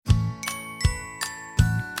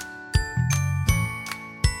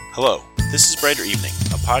Hello, this is Brighter Evening,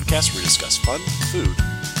 a podcast where we discuss fun, food,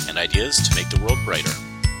 and ideas to make the world brighter.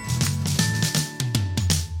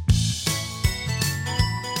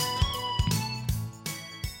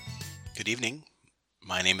 Good evening.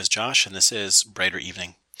 My name is Josh, and this is Brighter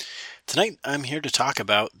Evening. Tonight, I'm here to talk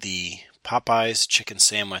about the Popeyes chicken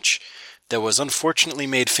sandwich that was unfortunately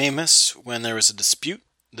made famous when there was a dispute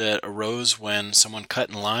that arose when someone cut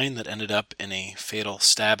in line that ended up in a fatal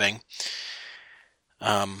stabbing.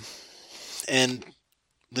 And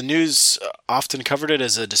the news often covered it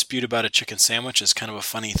as a dispute about a chicken sandwich is kind of a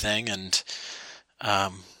funny thing. And, I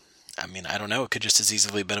don't know, it could just as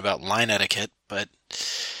easily have been about line etiquette, but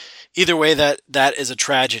either way, that is a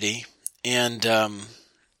tragedy. And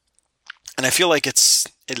I feel like it's,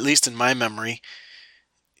 at least in my memory,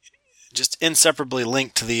 just inseparably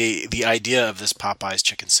linked to the idea of this Popeyes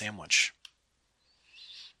chicken sandwich.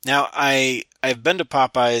 Now, I've been to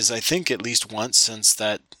Popeyes, I think, at least once since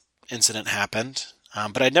that incident happened,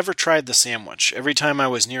 but I'd never tried the sandwich. Every time I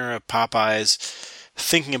was near a Popeyes,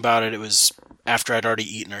 thinking about it, it was after I'd already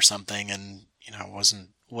eaten or something, and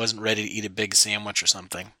wasn't ready to eat a big sandwich or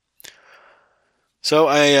something. So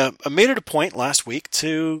I made it a point last week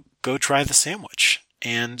to go try the sandwich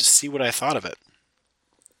and see what I thought of it.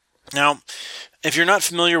 Now, if you're not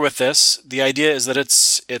familiar with this, the idea is that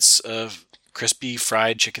it's a crispy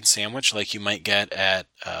fried chicken sandwich like you might get at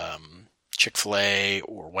Chick-fil-A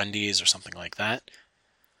or Wendy's or something like that.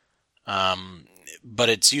 But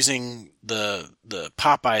it's using the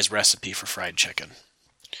Popeyes recipe for fried chicken.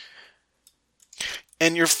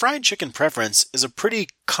 And your fried chicken preference is a pretty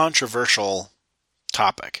controversial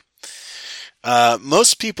topic.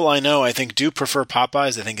 Most people I know, I think, do prefer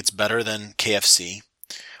Popeyes. I think it's better than KFC.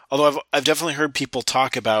 Although I've definitely heard people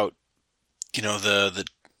talk about, the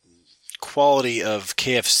quality of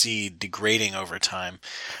KFC degrading over time.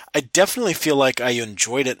 I definitely feel like I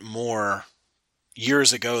enjoyed it more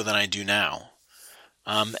years ago than I do now.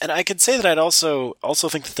 And I could say that I'd also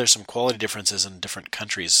think that there's some quality differences in different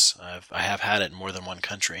countries. I have had it in more than one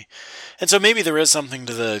country. And so maybe there is something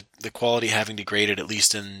to the quality having degraded, at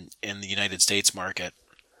least in the United States market.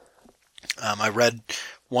 I read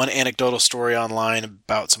one anecdotal story online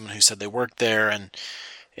about someone who said they worked there, and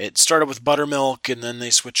it started with buttermilk, and then they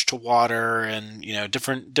switched to water, and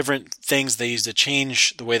different things they used to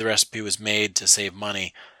change the way the recipe was made to save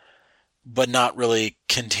money, but not really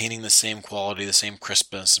containing the same quality, the same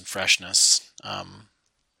crispness and freshness.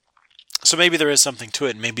 So maybe there is something to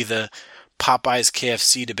it. Maybe the Popeyes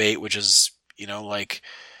KFC debate, which is like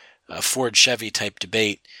a Ford Chevy type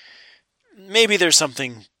debate, maybe there's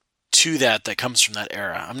something to that comes from that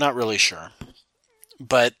era. I'm not really sure,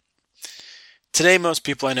 but today, most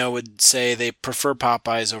people I know would say they prefer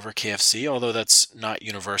Popeyes over KFC, although that's not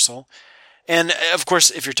universal. And of course,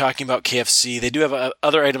 if you're talking about KFC, they do have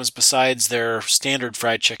other items besides their standard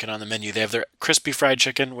fried chicken on the menu. They have their crispy fried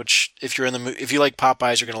chicken, which if you like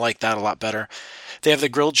Popeyes, you're going to like that a lot better. They have the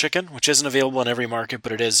grilled chicken, which isn't available in every market,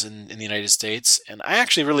 but it is in the United States. And I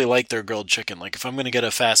actually really like their grilled chicken. Like if I'm going to get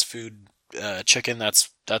a fast food chicken, that's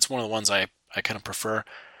one of the ones I kind of prefer.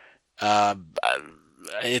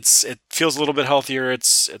 It feels a little bit healthier.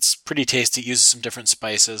 It's pretty tasty. It uses some different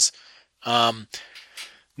spices.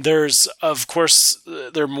 There's, of course,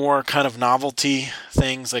 they're more kind of novelty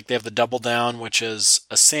things. Like they have the Double Down, which is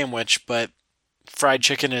a sandwich, but fried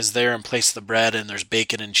chicken is there in place of the bread, and there's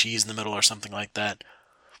bacon and cheese in the middle or something like that.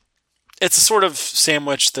 It's a sort of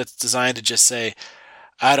sandwich that's designed to just say,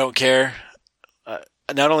 I don't care.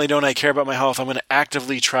 Not only don't I care about my health, I'm going to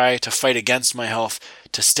actively try to fight against my health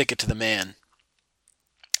to stick it to the man.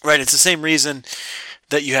 Right, it's the same reason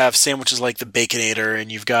that you have sandwiches like the Baconator,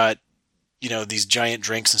 and you've got, these giant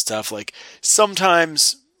drinks and stuff. Like,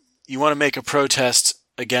 sometimes you want to make a protest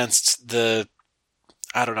against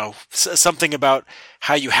something about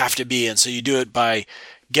how you have to be, and so you do it by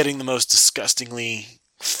getting the most disgustingly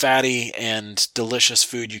fatty and delicious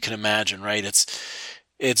food you can imagine, right?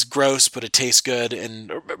 It's gross, but it tastes good,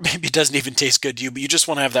 or maybe it doesn't even taste good to you, but you just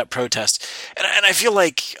want to have that protest. And I feel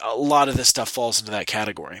like a lot of this stuff falls into that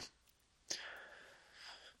category.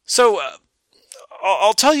 So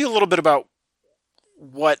I'll tell you a little bit about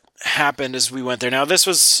what happened as we went there. Now, this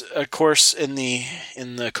was, of course, in the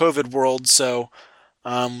COVID world, so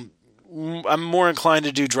I'm more inclined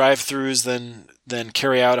to do drive-thrus than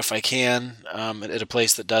carry out if I can at a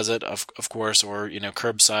place that does it, of course, or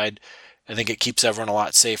curbside. I think it keeps everyone a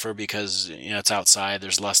lot safer because it's outside.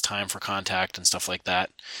 There's less time for contact and stuff like that.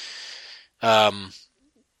 And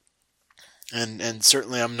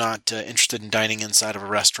certainly I'm not interested in dining inside of a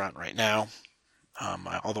restaurant right now.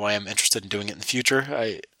 Although I am interested in doing it in the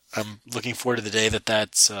future. I'm looking forward to the day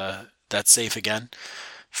that's safe again.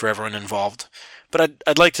 for everyone involved. But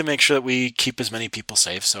I'd like to make sure that we keep as many people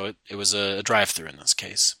safe, so it was a drive-through in this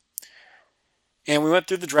case. And we went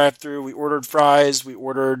through the drive-through. We ordered fries. We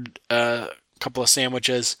ordered a couple of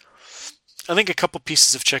sandwiches. I think a couple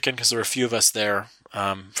pieces of chicken because there were a few of us there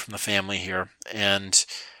from the family here. And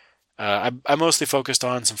I mostly focused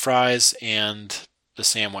on some fries and the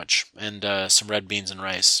sandwich and some red beans and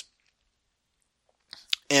rice.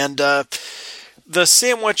 And the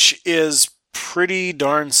sandwich is pretty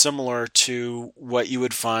darn similar to what you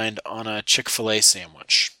would find on a Chick-fil-A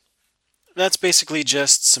sandwich. That's basically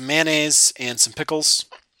just some mayonnaise and some pickles.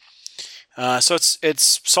 So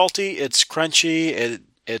it's salty, it's crunchy,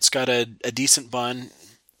 it's got a decent bun.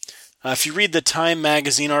 If you read the Time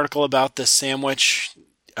magazine article about this sandwich,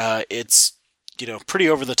 it's pretty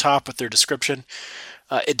over the top with their description.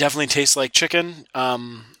 It definitely tastes like chicken.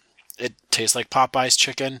 It tastes like Popeye's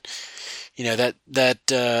chicken.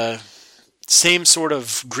 That same sort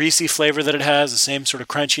of greasy flavor that it has, the same sort of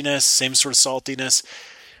crunchiness, same sort of saltiness.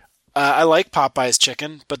 I like Popeye's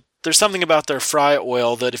chicken, but there's something about their fry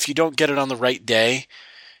oil that if you don't get it on the right day,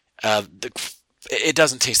 it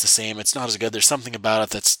doesn't taste the same. It's not as good. There's something about it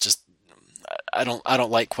that's just I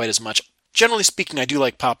don't like quite as much. Generally speaking, I do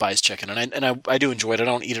like Popeye's chicken, and I do enjoy it. I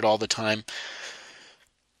don't eat it all the time,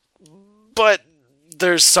 but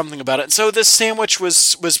there's something about it. So this sandwich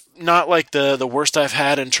was not like the worst I've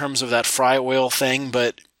had in terms of that fry oil thing,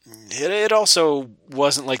 but it also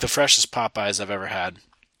wasn't like the freshest Popeyes I've ever had.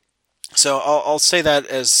 So I'll say that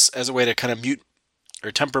as a way to kind of mute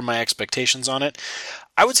or temper my expectations on it.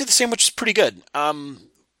 I would say the sandwich is pretty good. Am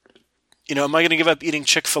I going to give up eating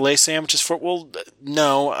Chick-fil-A sandwiches for it? Well,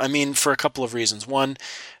 no. I mean, for a couple of reasons. One,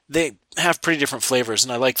 they have pretty different flavors,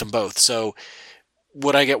 and I like them both. So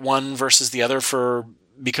would I get one versus the other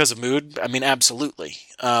because of mood? I mean, absolutely.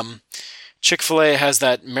 Chick-fil-A has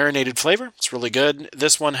that marinated flavor. It's really good.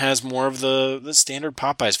 This one has more of the standard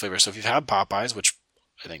Popeyes flavor. So if you've had Popeyes, which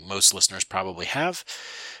I think most listeners probably have,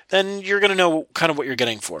 then you're going to know kind of what you're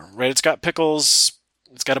getting for, right? It's got pickles,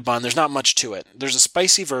 it's got a bun, there's not much to it. There's a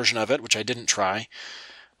spicy version of it, which I didn't try.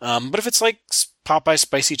 But if it's like Popeye's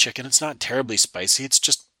spicy chicken, it's not terribly spicy. It's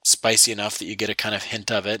just spicy enough that you get a kind of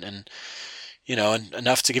hint of it and, and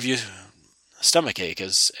enough to give you a stomach ache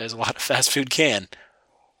as a lot of fast food can.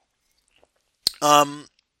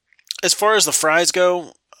 As far as the fries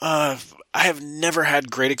go, I have never had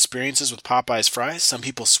great experiences with Popeye's fries. Some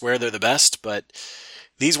people swear they're the best, but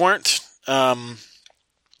these weren't. And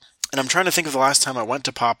I'm trying to think of the last time I went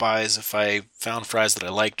to Popeye's, if I found fries that I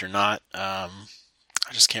liked or not. I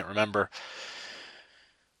just can't remember.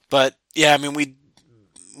 But yeah, I mean, we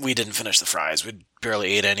didn't finish the fries. We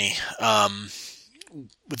barely ate any.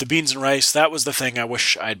 With the beans and rice, that was the thing I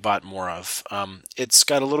wish I'd bought more of. It's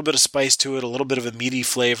got a little bit of spice to it, a little bit of a meaty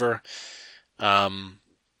flavor.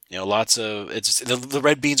 Lots of the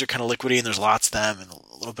red beans are kind of liquidy, and there's lots of them, and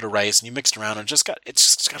a little bit of rice, and you mix it around, and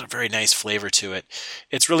it's just got a very nice flavor to it.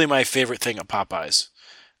 It's really my favorite thing at Popeyes,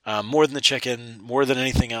 more than the chicken, more than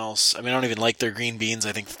anything else. I mean, I don't even like their green beans.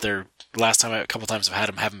 I think that a couple times I've had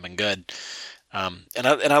them haven't been good. And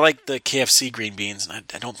I like the KFC green beans, and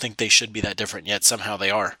I don't think they should be that different, yet somehow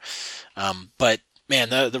they are. But man,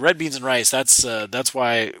 the red beans and rice, that's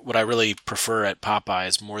why what I really prefer at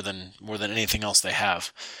Popeyes more than anything else they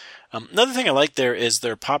have. Another thing I like there is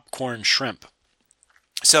their popcorn shrimp.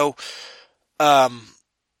 So, all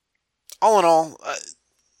in all,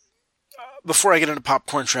 before I get into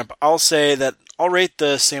popcorn shrimp, I'll say that I'll rate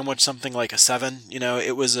the sandwich something like a 7.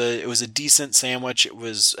 It was a decent sandwich. It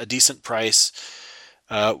was a decent price.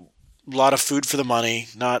 A lot of food for the money.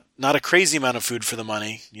 Not a crazy amount of food for the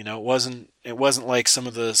money. It wasn't like some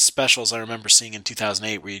of the specials I remember seeing in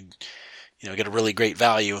 2008 where you'd get a really great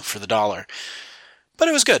value for the dollar. But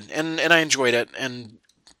it was good, and I enjoyed it, and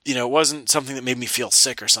it wasn't something that made me feel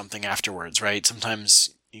sick or something afterwards, right?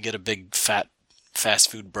 Sometimes you get a big fat fast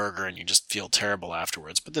food burger and you just feel terrible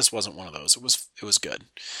afterwards, but this wasn't one of those. It was good.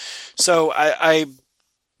 So I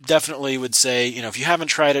definitely would say, if you haven't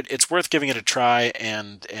tried it, it's worth giving it a try,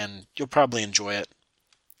 and you'll probably enjoy it.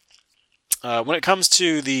 When it comes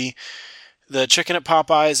to the chicken at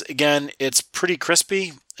Popeyes, again, it's pretty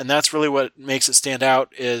crispy, and that's really what makes it stand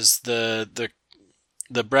out. Is the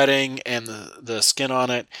breading and the skin on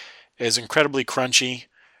it is incredibly crunchy,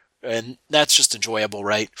 and that's just enjoyable,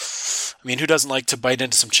 right? I mean, who doesn't like to bite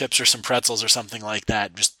into some chips or some pretzels or something like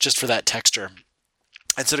that, just for that texture?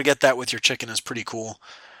 And so to get that with your chicken is pretty cool.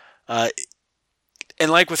 And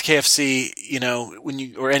like with KFC,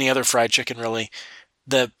 or any other fried chicken really,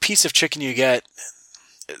 the piece of chicken you get,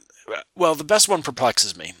 well, the best one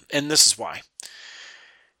perplexes me, and this is why.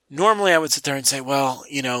 Normally I would sit there and say, well,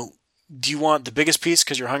 do you want the biggest piece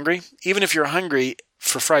because you're hungry? Even if you're hungry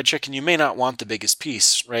for fried chicken, you may not want the biggest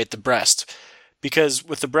piece, right? The breast. Because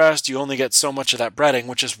with the breast, you only get so much of that breading,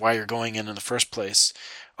 which is why you're going in the first place.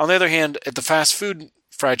 On the other hand, at the fast food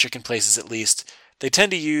fried chicken places at least, they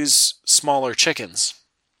tend to use smaller chickens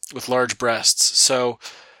with large breasts. So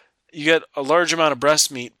you get a large amount of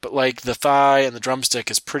breast meat, but like the thigh and the drumstick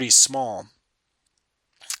is pretty small.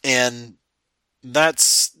 And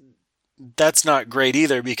that's not great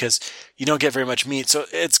either because you don't get very much meat. So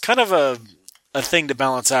it's kind of a thing to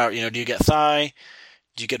balance out. Do you get thigh?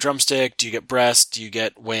 Do you get drumstick? Do you get breast? Do you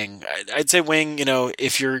get wing? I'd say wing,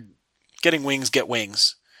 if you're getting wings, get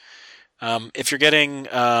wings. If you're getting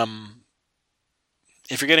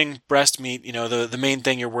breast meat, the main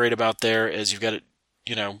thing you're worried about there is you've got it,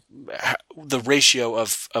 the ratio of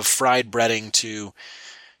fried breading to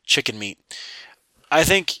chicken meat. I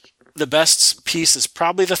think the best piece is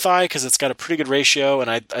probably the thigh because it's got a pretty good ratio, and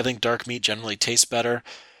I think dark meat generally tastes better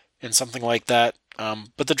in something like that.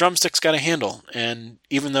 But the drumstick's got a handle, and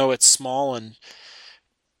even though it's small and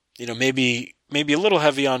maybe a little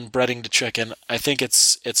heavy on breading to chicken, I think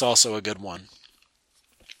it's also a good one.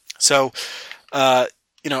 So, at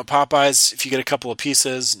Popeyes, if you get a couple of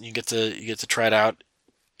pieces and you get to try it out,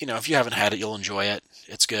 if you haven't had it, you'll enjoy it.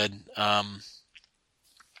 It's good.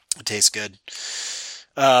 It tastes good.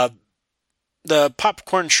 The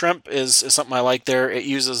popcorn shrimp is something I like there. It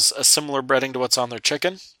uses a similar breading to what's on their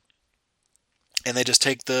chicken. And they just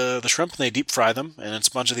take the shrimp and they deep fry them. And it's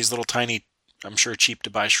a bunch of these little tiny, I'm sure cheap to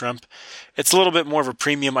buy shrimp. It's a little bit more of a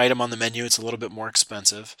premium item on the menu. It's a little bit more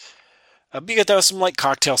expensive. But you get that with some like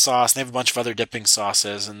cocktail sauce. And they have a bunch of other dipping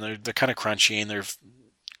sauces. And they're kind of crunchy and they're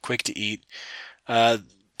quick to eat. The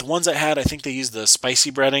ones I had, I think they used the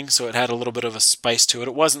spicy breading. So it had a little bit of a spice to it.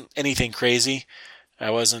 It wasn't anything crazy.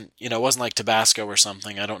 It wasn't like Tabasco or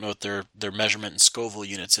something. I don't know what their measurement in Scoville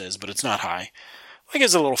units is, but it's not high. It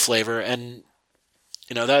gives a little flavor, and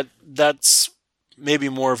that's maybe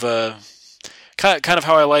more of a kind of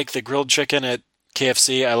how I like the grilled chicken at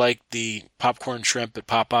KFC. I like the popcorn shrimp at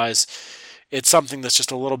Popeyes. It's something that's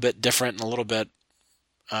just a little bit different and a little bit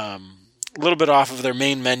off of their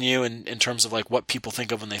main menu in terms of like what people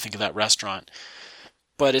think of when they think of that restaurant.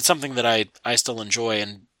 But it's something that I still enjoy,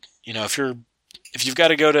 and if you've got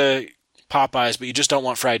to go to Popeyes but you just don't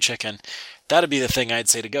want fried chicken, that'd be the thing I'd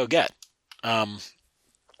say to go get.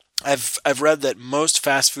 I've read that most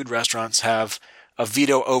fast food restaurants have a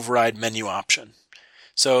veto override menu option.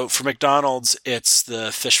 So for McDonald's, it's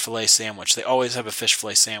the fish fillet sandwich. They always have a fish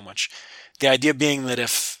fillet sandwich. The idea being that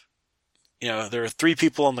if there are 3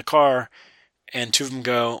 people in the car and 2 of them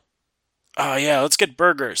go, oh yeah, let's get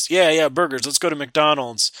burgers. Yeah, burgers. Let's go to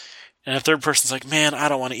McDonald's. And a third person's like, man, I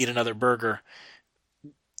don't want to eat another burger.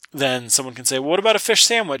 Then someone can say, well, what about a fish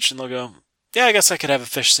sandwich? And they'll go, yeah, I guess I could have a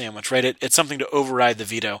fish sandwich, right? It's something to override the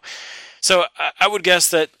veto. So I would guess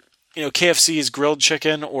that, KFC's grilled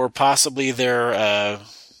chicken or possibly their, I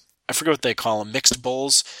forget what they call them, mixed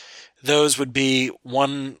bowls. Those would be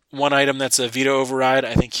one item that's a veto override.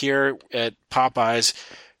 I think here at Popeyes,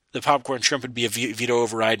 the popcorn shrimp would be a veto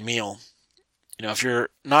override meal. If you're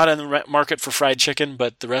not in the market for fried chicken,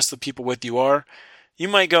 but the rest of the people with you are, you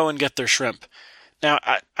might go and get their shrimp. Now,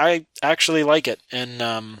 I actually like it, and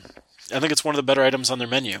I think it's one of the better items on their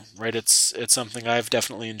menu, right? It's something I've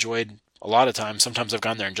definitely enjoyed a lot of times. Sometimes I've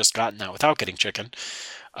gone there and just gotten that without getting chicken.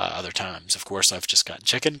 Other times, of course, I've just gotten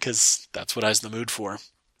chicken because that's what I was in the mood for.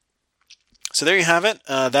 So there you have it.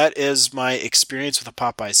 That is my experience with a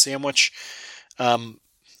Popeye sandwich.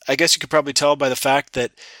 I guess you could probably tell by the fact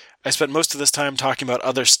that I spent most of this time talking about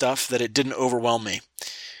other stuff that it didn't overwhelm me.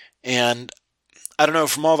 And I don't know,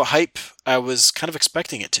 from all the hype, I was kind of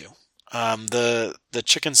expecting it to. The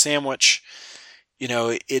chicken sandwich,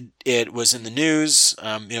 it was in the news.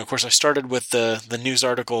 Of course, I started with the news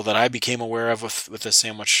article that I became aware of with the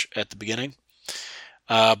sandwich at the beginning.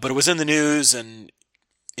 But it was in the news, and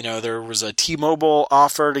there was a T-Mobile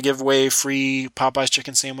offer to give away free Popeyes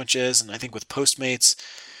chicken sandwiches, and I think with Postmates,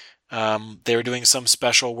 they were doing some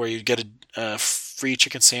special where you'd get a free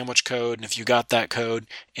chicken sandwich code, and if you got that code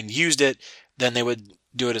and used it, then they would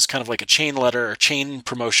do it as kind of like a chain letter or chain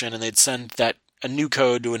promotion, and they'd send a new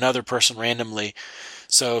code to another person randomly.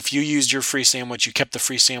 So if you used your free sandwich, you kept the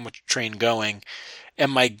free sandwich train going.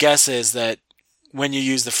 And my guess is that when you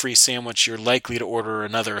use the free sandwich, you're likely to order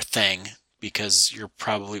another thing because you're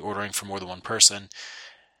probably ordering for more than one person.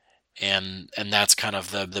 And that's kind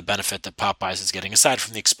of the benefit that Popeyes is getting, aside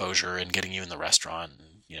from the exposure and getting you in the restaurant,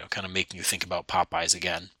 kind of making you think about Popeyes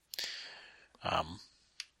again. I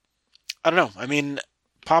don't know. I mean,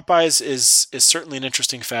 Popeyes is certainly an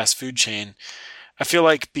interesting fast food chain. I feel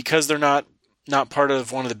like because they're not not part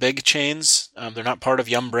of one of the big chains. They're not part of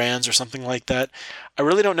Yum Brands or something like that. I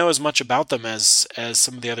really don't know as much about them as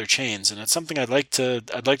some of the other chains, and it's something I'd like to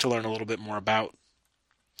learn a little bit more about.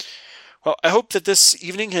 Well, I hope that this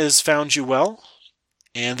evening has found you well,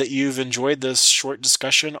 and that you've enjoyed this short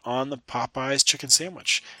discussion on the Popeyes chicken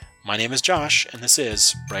sandwich. My name is Josh, and this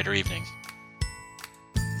is Brighter Evening.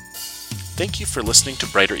 Thank you for listening to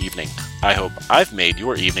Brighter Evening. I hope I've made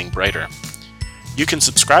your evening brighter. You can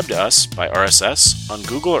subscribe to us by RSS on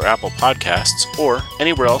Google or Apple Podcasts or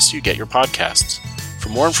anywhere else you get your podcasts. For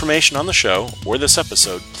more information on the show or this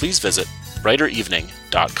episode, please visit brighter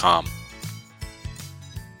evening.com.